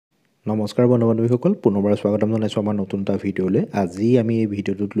নমস্কাৰ বন্ধু-বান্ধৱীসকল পুনৰবাৰ স্বাগতম জনাইছো আমাৰ নতুন এটা ভিডিঅ'লৈ। আজি আমি এই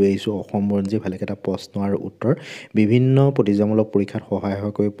ভিডিঅ'টোত লৈ আহিছোঁ অসম বুৰঞ্জী ভালেকেইটা প্ৰশ্ন আৰু উত্তৰ বিভিন্ন প্ৰতিযোগিতামূলক পৰীক্ষাত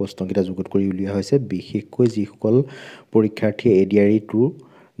সহায়ক প্ৰশ্নকেইটা যুগুত কৰি উলিওৱা হৈছে। বিশেষকৈ যিসকল পৰীক্ষাৰ্থীয়ে ADRE2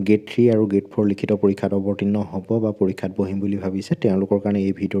 grade 3 আৰু grade 4 লিখিত পৰীক্ষাত অৱতীৰ্ণ হ'ব বা পৰীক্ষাত বহিম বুলি ভাবিছে তেওঁলোকৰ কাৰণে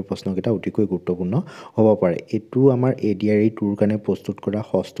এই ভিডিঅ'ৰ প্ৰশ্নকেইটা অতিকৈ গুৰুত্বপূৰ্ণ হ'ব পাৰে। এইটো আমাৰ ADRE2ৰ কাৰণে প্ৰস্তুত কৰা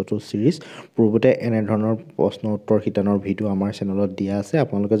ষষ্ঠটো সিৰিজ। পূৰ্বতে এনে ধৰণৰ প্ৰশ্ন উত্তৰ শিতানৰ ভিডিঅ' আমাৰ চেনেলত দিয়া আছে।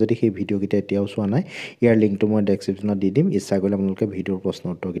 আপোনালোকে যদি সেই ভিডিঅ'কেইটা এতিয়াও চোৱা নাই ইয়াৰ লিংকটো মই ডেসক্ৰিপচনত দি দিম। ইচ্ছা কৰিলে আপোনালোকে ভিডিঅ'ৰ প্ৰশ্ন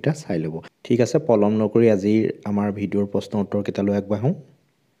উত্তৰকেইটা চাই ল'ব। ঠিক আছে, পলম নকৰি আজিৰ আমাৰ ভিডিঅ'ৰ প্ৰশ্ন উত্তৰকেইটালৈ আগবাঢ়োঁ।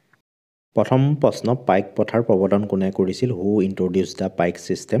 প্ৰথম প্ৰশ্ন, পাইক প্ৰথাৰ প্ৰৱৰ্তন কোনে কৰিছিল? হু ইন্ট্ৰডিউচ দ্য পাইক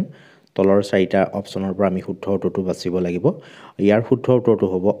চিষ্টেম? তলৰ চাৰিটা অপশ্যনৰ পৰা আমি শুদ্ধ উত্তৰটো বাছিব লাগিব। ইয়াৰ শুদ্ধ উত্তৰটো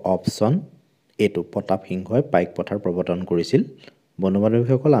হ'ব অপশ্যন এটো, প্ৰতাপ সিংহই পাইক প্ৰথাৰ প্ৰৱৰ্তন কৰিছিল।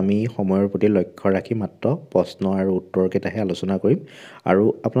 বন্ধু-বান্ধৱীসকল, আমি সময়ৰ প্ৰতি লক্ষ্য ৰাখি মাত্ৰ প্ৰশ্ন আৰু উত্তৰকেইটাহে আলোচনা কৰিম আৰু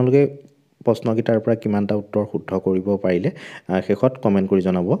আপোনালোকে প্ৰশ্নকেইটাৰ পৰা কিমানটা উত্তৰ শুদ্ধ কৰিব পাৰিলে শেষত কমেণ্ট কৰি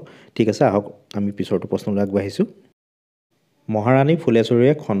জনাব। ঠিক আছে, আহক আমি পিছৰটো প্ৰশ্নলৈ আগবাঢ়িছোঁ। মহাৰাণী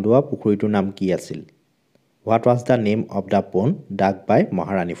ফুলেশ্বৰীয়ে খন্দোৱা পুখুৰীটোৰ নাম কি আছিল? What was the name of the পণ্ড ডাগ বাই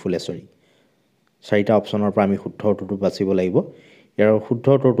মহাৰাণী ফুলেশ্বৰী? চাৰিটা অপশ্যনৰ পৰা আমি শুদ্ধ উত্তৰটো বাছিব লাগিব। ইয়াৰ শুদ্ধ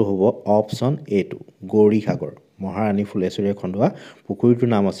উত্তৰটো হ'ব অপশ্যন এটো, গৌৰীসাগৰ। মহাৰাণী ফুলেশ্বৰীয়ে খন্দোৱা পুখুৰীটোৰ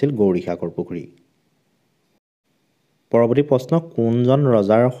নাম আছিল গৌৰীসাগৰ পুখুৰী। পৰৱৰ্তী প্ৰশ্ন, কোনজন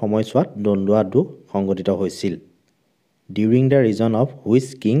ৰজাৰ সময়ছোৱাত দন্দুৱা দুখ সংঘটিত হৈছিল? During the region of which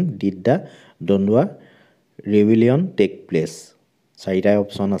king did the Dandua ৰেভিলিয়ন tech place? চাৰিটা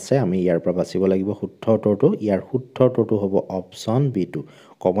অপশ্যন আছে, আমি ইয়াৰ পৰা বাছিব লাগিব শুদ্ধ উত্তৰটো। ইয়াৰ শুদ্ধ উত্তৰটো হ'ব অপশ্যন বিটো,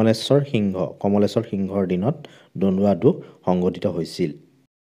 কমলেশ্বৰ সিংহ। কমলেশ্বৰ সিংহৰ দিনত দন্দুৱা দুখ সংঘটিত হৈছিল।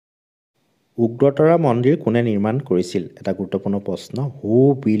 উগ্ৰতাৰা মন্দিৰ কোনে নিৰ্মাণ কৰিছিল? এটা গুৰুত্বপূৰ্ণ প্ৰশ্ন। হু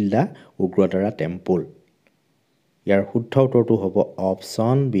বিল্ড দ্য উগ্ৰতাৰা টেম্পল? ইয়াৰ শুদ্ধ উত্তৰটো হ'ব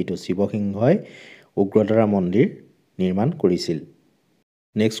অপশ্যন বিটো, শিৱসিংহই উগ্ৰতাৰা মন্দিৰ নিৰ্মাণ কৰিছিল।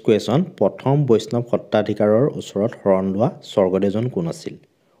 নেক্সট কুৱেশ্যন, প্ৰথম বৈষ্ণৱ সত্ৰাধিকাৰৰ ওচৰত শৰণ লোৱা স্বৰ্গদেৱজন কোন আছিল?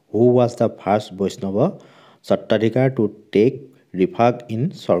 হু ৱাজ দ্য ফাৰ্ষ্ট বৈষ্ণৱ সত্ৰাধিকাৰ টু টেক ৰিফাগ ইন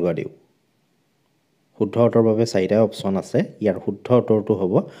স্বৰ্গদেৱ? শুদ্ধ উত্তৰৰ বাবে চাৰিটা অপশ্যন আছে। ইয়াৰ শুদ্ধ উত্তৰটো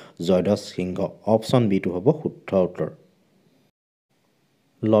হ'ব জয়ধ্বজ সিংহ। অপশ্যন বিটো হ'ব শুদ্ধ উত্তৰ।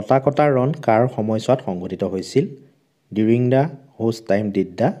 লতাকটা ৰণ কাৰ সময়ছোৱাত সংঘটিত হৈছিল? ডিউৰিং দ্য হুজ time did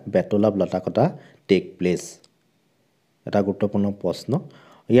the battle of লতাকটা tech place? এটা গুৰুত্বপূৰ্ণ প্ৰশ্ন।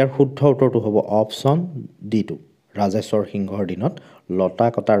 ইয়াৰ শুদ্ধ উত্তৰটো হ'ব অপশ্যন ডিটো, ৰাজেশ্বৰ সিংহৰ দিনত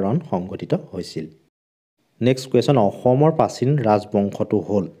লতাকটা ৰণ সংঘটিত হৈছিল। নেক্সট কুৱেশ্যন, অসমৰ প্ৰাচীন ৰাজবংশটো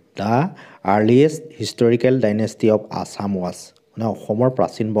হ'ল the earliest historical dynasty of Assam was? মানে অসমৰ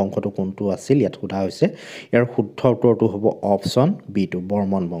প্ৰাচীন বংশটো কোনটো আছিল ইয়াত সোধা হৈছে। ইয়াৰ শুদ্ধ উত্তৰটো হ'ব অপশ্যন বিটো,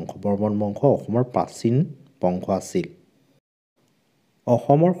 বৰ্মন বংশ। বৰ্মন বংশ অসমৰ প্ৰাচীন বংশ আছিল।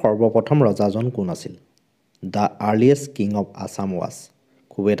 অসমৰ সৰ্বপ্ৰথম ৰজাজন কোন আছিল? The earliest king of Assam was?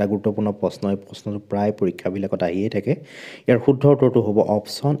 খুবেই এটা গুৰুত্বপূৰ্ণ প্ৰশ্ন। এই প্ৰশ্নটো প্ৰায় পৰীক্ষাবিলাকত আহিয়ে থাকে। ইয়াৰ শুদ্ধ উত্তৰটো হ'ব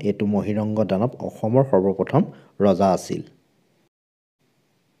অপশ্যন এটো, মহিৰংগ দানৱ অসমৰ সৰ্বপ্ৰথম ৰজা আছিল।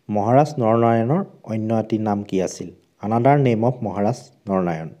 মহাৰাজ নৰনাৰায়ণৰ অন্য এটি নাম কি আছিল? আনাডাৰ নেম অফ মহাৰাজ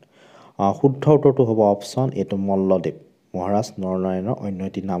নৰনাৰায়ণ? শুদ্ধ উত্তৰটো হ'ব অপশ্যন এটো, মল্লদেৱ। মহাৰাজ নৰনাৰায়ণৰ অন্য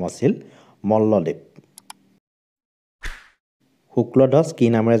এটি নাম আছিল মল্লদেৱ। শুক্লধ্বজ কি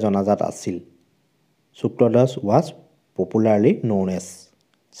নামেৰে জনাজাত আছিল? Shukladhwaj was popularly known as?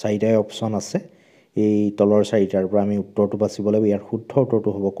 চাৰিটাই option আছে। এই তলৰ চাৰিটাৰ পৰা আমি উত্তৰটো বাছিব লাগিব। ইয়াৰ শুদ্ধ উত্তৰটো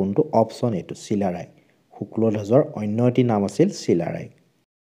হ'ব কোনটো? অপশ্যন এটো, চিলাৰায়। শুক্লধ্বজৰ অন্য এটি নাম আছিল চিলাৰায়।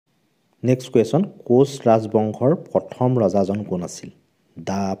 নেক্সট কুৱেশ্যন, কোচ ৰাজবংশৰ প্ৰথম ৰজাজন কোন আছিল?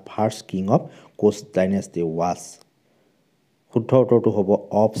 The first king of Koch dynasty was? শুদ্ধ উত্তৰটো হ'ব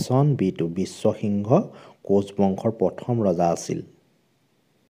অপশ্যন বিটো, বিশ্বসিংহ কোচ বংশৰ প্ৰথম ৰজা আছিল।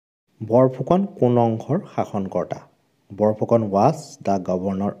 বৰফুকন কোন অংশৰ শাসনকৰ্তা? Borphukan was the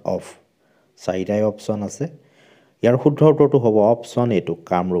governor of? চাৰিটাই option আছে। ইয়াৰ শুদ্ধ উত্তৰটো হ'ব অপশ্যন এটো,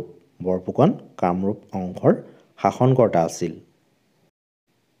 কামৰূপ। বৰফুকন কামৰূপ অংশৰ শাসনকৰ্তা আছিল।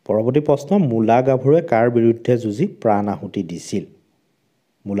 পৰৱৰ্তী প্ৰশ্ন, মূলা গাভৰুৱে কাৰ বিৰুদ্ধে যুঁজি প্ৰাণ আহুতি দিছিল?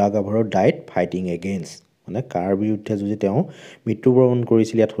 মূলা গাভৰু ডাইড ফাইটিং এগেইনষ্ট? মানে কাৰ বিৰুদ্ধে যুঁজি তেওঁ মৃত্যুবৰণ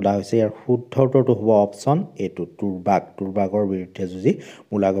কৰিছিল ইয়াত সোধা হৈছে। ইয়াৰ শুদ্ধ উত্তৰটো হ'ব অপশ্যন এটো, তুৰ্বাক। তুৰ্বাকৰ বিৰুদ্ধে যুঁজি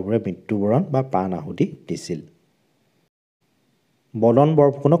মূলা গাভৰুৱে মৃত্যুবৰণ বা প্ৰাণ আহুতি দিছিল। বদন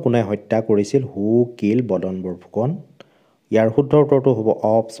বৰফুকনক কোনে হত্যা কৰিছিল? হু কিল বদন বৰফুকন? ইয়াৰ শুদ্ধ উত্তৰটো হ'ব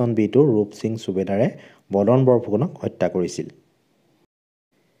অপশ্যন বিটো, ৰূপ সিং সুবেদাৰে বদন বৰফুকনক হত্যা কৰিছিল।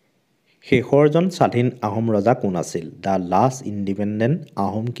 শেষৰজন স্বাধীন আহোম ৰজা কোন আছিল? The last independent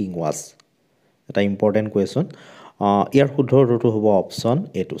Ahom king was? এটা ইম্পৰ্টেণ্ট কুৱেশ্যন। ইয়াৰ শুদ্ধ উত্তৰটো হ'ব অপশ্যন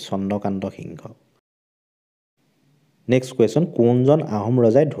এটো, চন্দ্ৰকান্ত সিংহ। নেক্সট কুৱেশ্যন কোনজন আহোম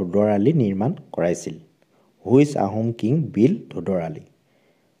ৰজাই ধোদৰ আলি নিৰ্মাণ কৰাইছিল হুইচ আহোম কিং বিল ধোদৰ আলি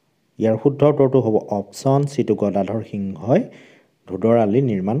ইয়াৰ শুদ্ধ উত্তৰটো হ'ব অপশ্যন চিটো গদাধৰ সিংহই ধোদৰ আলি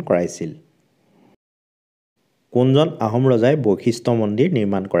নিৰ্মাণ কৰাইছিল কোনজন আহোম ৰজাই বৈশিষ্ট্য মন্দিৰ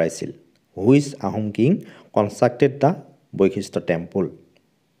নিৰ্মাণ কৰাইছিল which Ahom king constructed the বৈশিষ্ট্য টেম্পল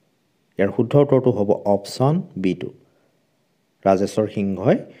ইয়াৰ শুদ্ধ উত্তৰটো হ'ব অপশ্যন বি2 ৰাজেশ্বৰ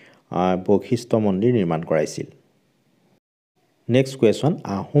সিংহই বৈশিষ্ট্য মন্দিৰ নিৰ্মাণ কৰাইছিল নেক্সট কুৱেশ্যন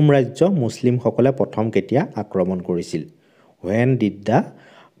আহোম ৰাজ্য মুছলিমসকলে প্ৰথম কেতিয়া আক্ৰমণ কৰিছিল when did the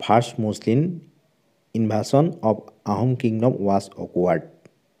first Muslim invasion of Ahom kingdom was occurred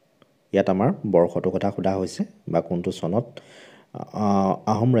ইয়াত আমাৰ বৰ্ষটো কথা সোধা হৈছে বা কোনটো চনত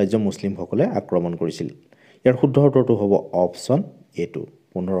আহোম ৰাজ্য মুছলিমসকলে আক্ৰমণ কৰিছিল ইয়াৰ শুদ্ধ উত্তৰটো হ'ব অপশ্যন এ2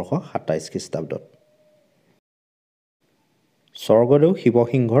 1527 খ্ৰীষ্টাব্দত স্বৰ্গদেউ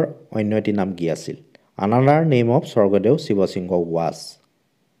শিৱসিংহৰ অন্য এটি নাম কি আছিল Another name of Swargadeo Siva Singha was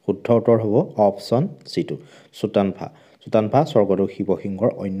শুদ্ধ উত্তৰ হ'ব অপশ্যন চিটো চুতানফা স্বৰ্গদেউ শিৱসিংহৰ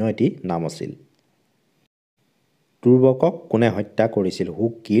অন্য এটি নাম আছিল তুৰ্বকক কোনে হত্যা কৰিছিল হু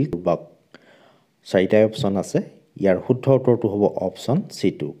কিল তুৰ্বক চাৰিটাই অপশ্যন আছে ইয়াৰ শুদ্ধ উত্তৰটো হ'ব অপশ্যন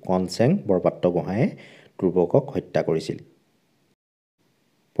চিটো কনচেং বৰপাত্ৰ গোহাঁয়ে তুৰ্বকক হত্যা কৰিছিল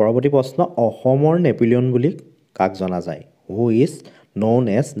পৰৱৰ্তী প্ৰশ্ন অসমৰ নেপোলিয়ন বুলি কাক জনা যায় who is known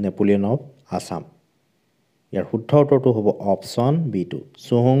as Napoleon of Assam ইয়াৰ শুদ্ধ উত্তৰটো হ'ব option B2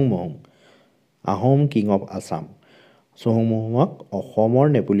 চুহুংমুহুং Ahom king of Assam চুহুংমুহুঙক অসমৰ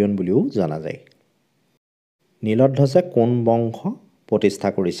নেপোলিয়ন বুলিও জনা যায় নীলধ্বজে কোন বংশ প্ৰতিষ্ঠা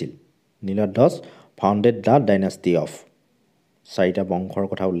কৰিছিল নীলধ্বজ ফাউণ্ডেড দ্য ডাইনাষ্টি অফ চাৰিটা বংশৰ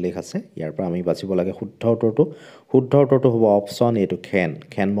কথা উল্লেখ আছে ইয়াৰ পৰা আমি বাচিব লাগে শুদ্ধ উত্তৰটো হ'ব অপশ্যন এটো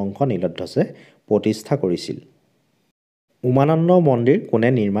খেন বংশ নীলধ্বজে প্ৰতিষ্ঠা কৰিছিল উমানন্দ মন্দিৰ কোনে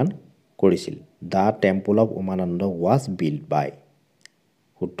নিৰ্মাণ কৰিছিল the temple of Umananda was build বাই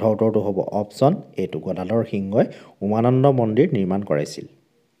শুদ্ধ উত্তৰটো হ'ব অপশ্যন এটো গদাধৰ সিংহই উমানন্দ মন্দিৰ নিৰ্মাণ কৰাইছিল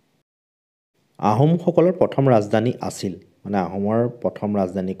আহোমসকলৰ প্ৰথম ৰাজধানী আছিল মানে আহোমৰ প্ৰথম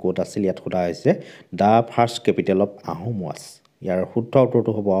ৰাজধানী ক'ত আছিল ইয়াত সোধা হৈছে the first capital of Ahom was ইয়াৰ শুদ্ধ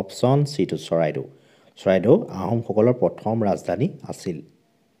উত্তৰটো হ'ব অপশ্যন চিটো চৰাইদেউ আহোমসকলৰ প্ৰথম ৰাজধানী আছিল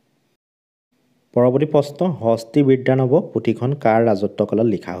পৰৱৰ্তী প্ৰশ্ন হস্তি বিদ্যানব পুথিখন কাৰ ৰাজত্বকালত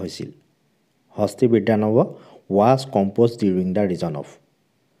লিখা হৈছিল হস্তি বিদ্যানব was compose during the region of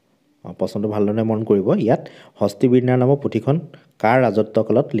প্ৰশ্নটো ভালদৰে মন কৰিব ইয়াত হস্তি বিদ্যানব পুথিখন কাৰ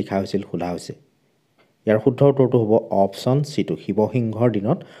ৰাজত্বকালত লিখা হৈছিল সোধা হৈছে ইয়াৰ শুদ্ধ উত্তৰটো হ'ব অপশ্যন চিটো শিৱসিংহৰ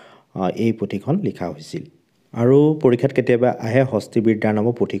দিনত এই পুথিখন লিখা হৈছিল আৰু পৰীক্ষাত কেতিয়াবা আহে হস্তি বিদ্যানব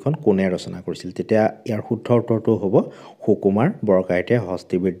পুথিখন কোনে ৰচনা কৰিছিল তেতিয়া ইয়াৰ শুদ্ধ উত্তৰটো হ'ব সুকুমাৰ বৰকাইতে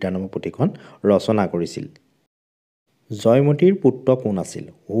হস্তি বিদ্যানব পুথিখন ৰচনা কৰিছিল জয়মতীৰ পুত্ৰ কোন আছিল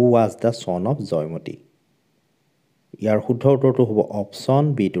who was the son of Joymoti ইয়াৰ শুদ্ধ উত্তৰটো হ'ব অপশ্যন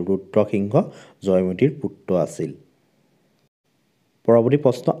বি2 ৰুদ্ৰসিংহ জয়মতীৰ পুত্ৰ আছিল পৰৱৰ্তী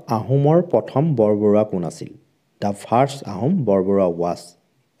প্ৰশ্ন আহোমৰ প্ৰথম বৰবৰুৱা কোন আছিল the first Ahom Borbarua was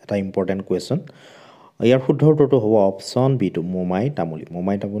এটা ইম্পৰ্টেণ্ট কুৱেশ্যন ইয়াৰ শুদ্ধ উত্তৰটো হ'ব অপশ্যন বি2 মোমাই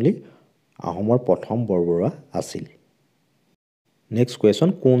তামুলী আহোমৰ প্ৰথম বৰবৰুৱা আছিল নেক্সট কুৱেশ্যন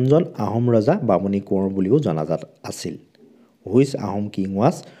কোনজন আহোম ৰজা বামুণী কোঁৱৰ বুলিও জনাজাত আছিল which Ahom king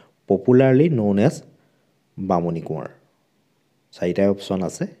was popularly known as Bamuni Konwar চাৰিটাই option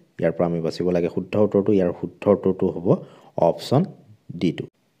আছে ইয়াৰ পৰা আমি বাচিব লাগে শুদ্ধ উত্তৰটো হ'ব অপশ্যন ডি2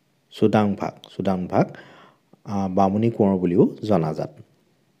 চুডাংভাগ বামুণী কোঁৱৰ বুলিও জনাজাত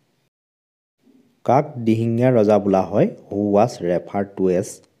কাক দিহিঙীয়া ৰজা বোলা হয় who was referred two as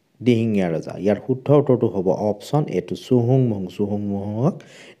Dihingia ৰজা ইয়াৰ শুদ্ধ উত্তৰটো হ'ব অপশ্যন এটো চুহুংমুহুঙক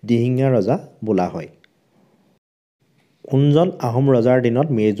দিহিঙীয়া ৰজা বোলা হয় কোনজন আহোম ৰজাৰ দিনত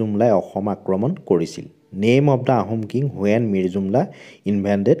মিৰ জুমলাই অসম আক্ৰমণ কৰিছিল name of the Ahom king when Mir Jumla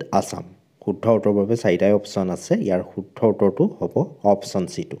invaded Assam শুদ্ধ উত্তৰৰ বাবে চাৰিটাই অপশ্যন আছে ইয়াৰ শুদ্ধ উত্তৰটো হ'ব অপশ্যন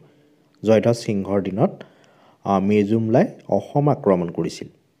চিটো জয়ধ্বজ সিংহৰ দিনত মিৰ জুমলাই অসম আক্ৰমণ কৰিছিল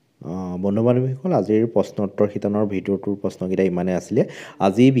বন্ধু বান্ধৱীসকল আজিৰ প্ৰশ্ন উত্তৰ শিতানৰ ভিডিঅ'টোৰ প্ৰশ্নকেইটা ইমানে আছিলে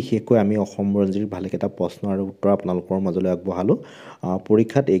আজি বিশেষকৈ আমি অসম বুৰঞ্জীৰ ভালেকেইটা প্ৰশ্ন আৰু উত্তৰ আপোনালোকৰ মাজলৈ আগবঢ়ালোঁ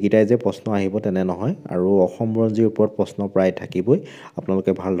পৰীক্ষাত এইকেইটাই যে প্ৰশ্ন আহিব তেনে নহয় আৰু অসম বুৰঞ্জীৰ ওপৰত প্ৰশ্ন প্ৰায় থাকিবই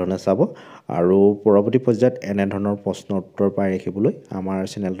আপোনালোকে ভালধৰণে চাব আৰু পৰৱৰ্তী পৰ্যায়ত এনেধৰণৰ প্ৰশ্ন উত্তৰ পাই ৰাখিবলৈ আমাৰ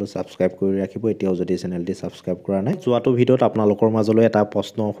চেনেলটো ছাবস্ক্ৰাইব কৰি ৰাখিব এতিয়াও যদি চেনেলটি ছাবস্ক্ৰাইব কৰা নাই যোৱাটো ভিডিঅ'ত আপোনালোকৰ মাজলৈ এটা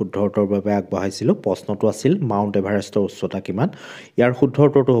প্ৰশ্ন শুদ্ধ উত্তৰৰ বাবে আগবঢ়াইছিলোঁ প্ৰশ্নটো আছিল মাউণ্ট এভাৰেষ্টৰ উচ্চতা কিমান ইয়াৰ শুদ্ধ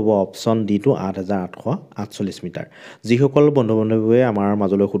উত্তৰটো হ'ব অপশ্যন ডি2 8848 মিটাৰ যিসকল বন্ধু বান্ধৱীয়ে আমাৰ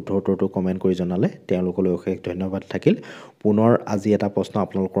মাজলৈ শুদ্ধ উত্তৰটো কমেণ্ট কৰি জনালে তেওঁলোকলৈ অশেষ ধন্যবাদ থাকিল পুনৰ আজি এটা প্ৰশ্ন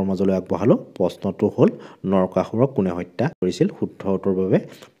আপোনালোকৰ মাজলৈ আগবঢ়ালোঁ প্ৰশ্নটো হ'ল নৰকাসুৰক কোনে হত্যা কৰিছিল শুদ্ধ উত্তৰৰ বাবে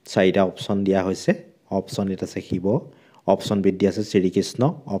চাৰিটা অপশ্যন দিয়া হৈছে অপশ্যন এত আছে শিৱ অপশ্যন বিত দিয়া আছে শ্ৰীকৃষ্ণ,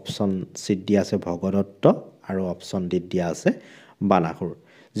 অপশ্যন চিত দিয়া আছে ভগদত্ত আৰু অপশ্যন ডিত দিয়া আছে বানাসুৰ।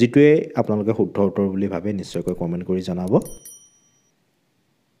 যিটোৱে আপোনালোকে শুদ্ধ উত্তৰ বুলি ভাবে নিশ্চয়কৈ কমেণ্ট কৰি জনাব।